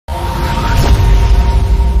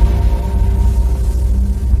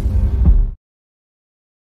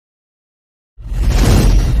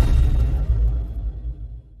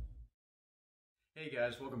Hey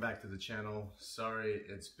guys, welcome back to the channel. Sorry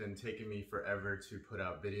it's been taking me forever to put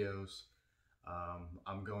out videos.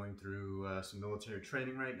 I'm going through some military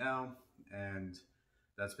training right now, and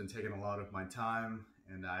that's been taking a lot of my time,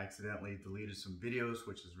 and I accidentally deleted some videos,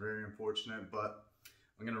 which is very unfortunate, but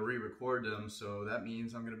I'm going to re-record them, so that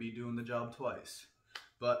means I'm going to be doing the job twice.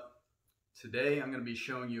 But today I'm going to be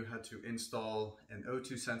showing you how to install an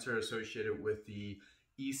O2 sensor associated with the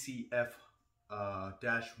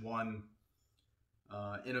ECF-1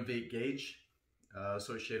 Innovate gauge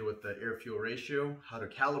associated with the air-fuel ratio, how to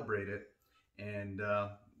calibrate it, and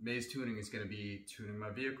Maze Tuning is going to be tuning my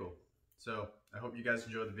vehicle. So I hope you guys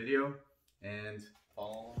enjoyed the video and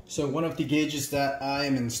follow. So one of the gauges that I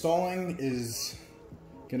am installing is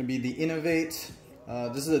going to be the Innovate.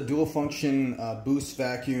 This is a dual function boost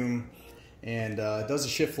vacuum, and it does a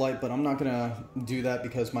shift light, but I'm not going to do that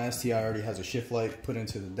because my STI already has a shift light put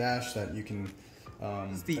into the dash that you can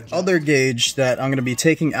the other gauge that I'm going to be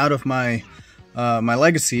taking out of my my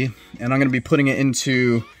Legacy, and I'm going to be putting it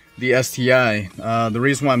into the STI. The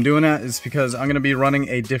reason why I'm doing that is because I'm going to be running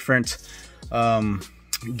a different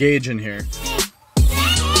gauge in here.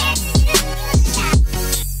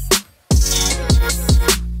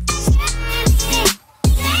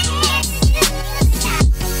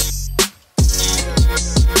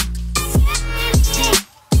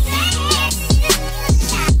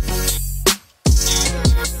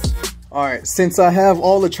 Alright, since I have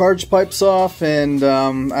all the charge pipes off and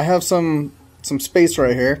I have some space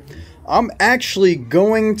right here, I'm actually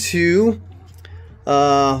going to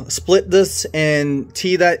split this and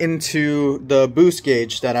tee that into the boost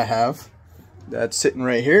gauge that I have that's sitting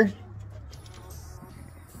right here,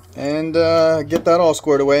 and get that all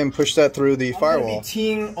squared away and push that through the firewall. I'm going to be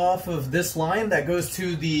teeing off of this line that goes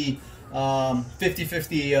to the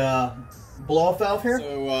 50/50 blow-off valve here.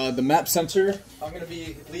 So the map sensor I'm going to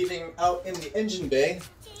be leaving out in the engine bay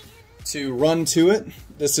to run to it.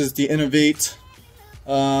 This is the Innovate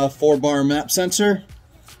 4-bar map sensor.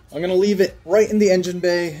 I'm going to leave it right in the engine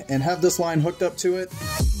bay and have this line hooked up to it.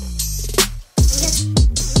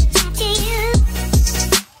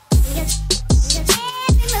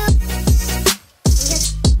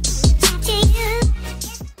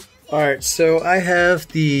 Alright, so I have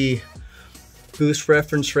the boost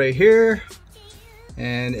reference right here,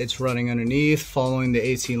 and it's running underneath, following the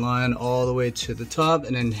AC line all the way to the top,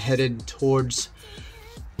 and then headed towards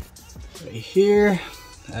right here.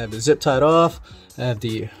 I have the zip tied off. I have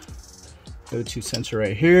the O2 sensor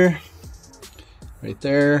right here, right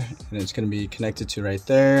there, and it's going to be connected to right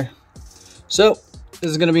there. So this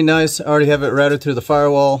is going to be nice. I already have it routed through the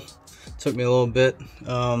firewall. Took me a little bit.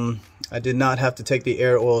 I did not have to take the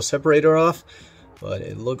air oil separator off, but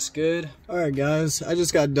it looks good. Alright guys, I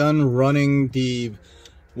just got done running the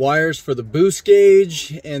wires for the boost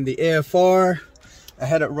gauge and the AFR. I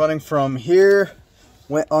had it running from here,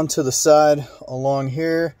 went onto the side along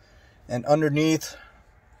here, and underneath,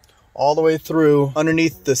 all the way through,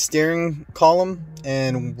 underneath the steering column,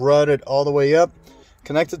 and run it all the way up,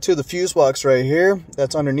 connected to the fuse box right here,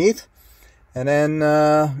 that's underneath, and then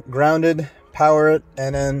grounded, power it,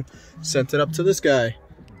 and then sent it up to this guy.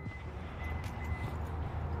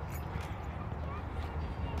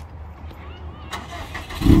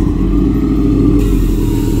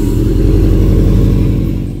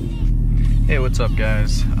 Hey, what's up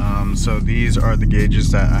guys? So these are the gauges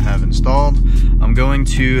that I have installed. I'm going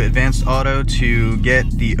to Advanced Auto to get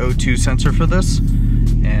the O2 sensor for this,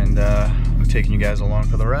 and I'm taking you guys along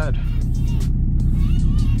for the ride.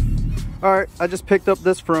 Alright, I just picked up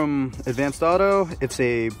this from Advanced Auto. It's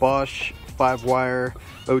a Bosch 5-wire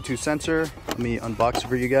O2 sensor. Let me unbox it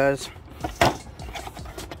for you guys.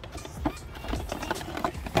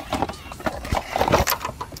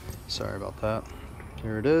 Sorry about that.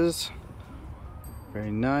 Here it is.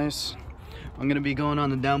 Very nice. I'm going to be going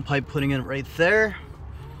on the downpipe, putting it right there,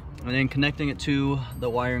 and then connecting it to the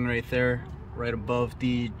wiring right there, right above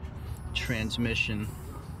the transmission.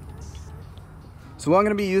 So what I'm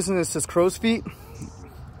going to be using is this crow's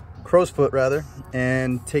foot rather,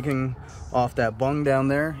 and taking off that bung down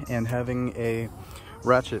there and having a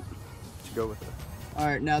ratchet to go with it.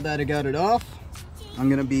 Alright, now that I got it off, I'm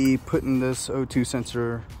going to be putting this O2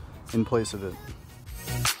 sensor in place of it.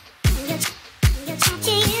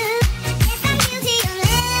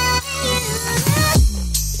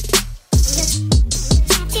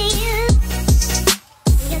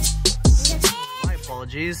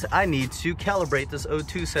 I need to calibrate this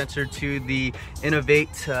O2 sensor to the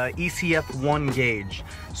Innovate ECF-1 gauge.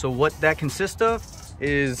 So what that consists of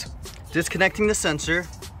is disconnecting the sensor,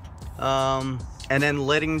 and then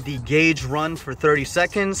letting the gauge run for 30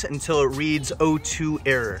 seconds until it reads O2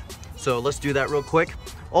 error. So let's do that real quick.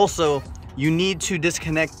 Also, you need to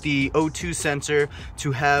disconnect the O2 sensor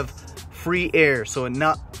to have free air so it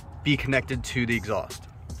not be connected to the exhaust.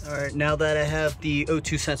 All right, now that I have the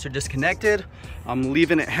O2 sensor disconnected, I'm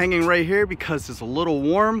leaving it hanging right here because it's a little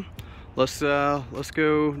warm. Let's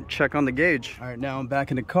go check on the gauge. All right, now I'm back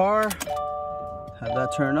in the car. Have that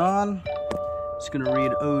turned on. It's gonna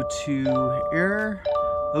read O2 error,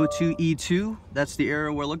 O2 E2. That's the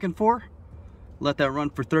error we're looking for. Let that run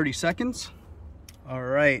for 30 seconds. All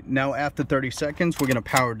right, now after 30 seconds, we're gonna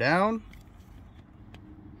power down.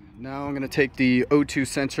 Now I'm gonna take the O2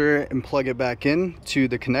 sensor and plug it back in to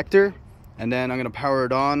the connector, and then I'm gonna power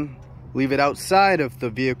it on, leave it outside of the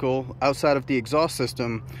vehicle, outside of the exhaust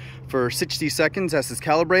system for 60 seconds as it's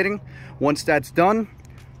calibrating. Once that's done,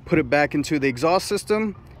 put it back into the exhaust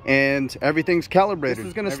system and everything's calibrated. This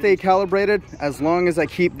is gonna stay calibrated as long as I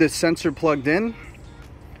keep this sensor plugged in.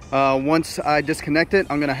 Once I disconnect it,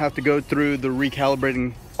 I'm gonna have to go through the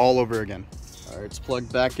recalibrating all over again. All right, it's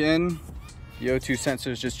plugged back in. The O2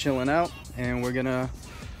 sensor is just chilling out, and we're gonna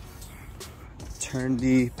turn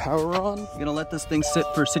the power on. We're gonna let this thing sit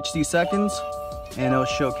for 60 seconds and it'll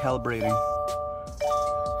show calibrating.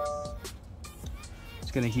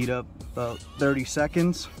 It's gonna heat up about 30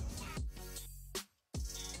 seconds.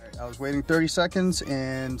 I was waiting 30 seconds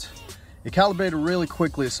and it calibrated really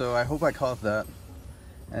quickly, so I hope I caught that.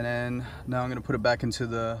 And then now I'm gonna put it back into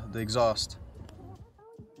the exhaust.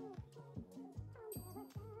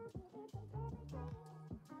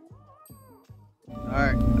 All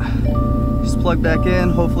right, just plug back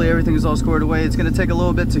in. Hopefully everything is all squared away. It's gonna take a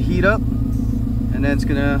little bit to heat up, and then it's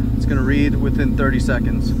gonna read within 30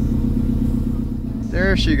 seconds.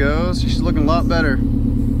 There she goes. She's looking a lot better.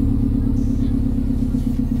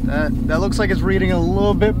 That looks like it's reading a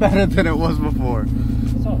little bit better than it was before.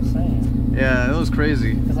 That's what I'm saying. Yeah, it was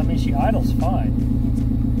crazy. Because I mean, she idles fine.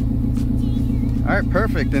 All right,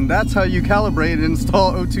 perfect. And that's how you calibrate and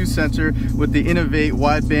install O2 sensor with the Innovate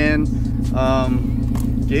wideband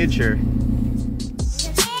gauge here.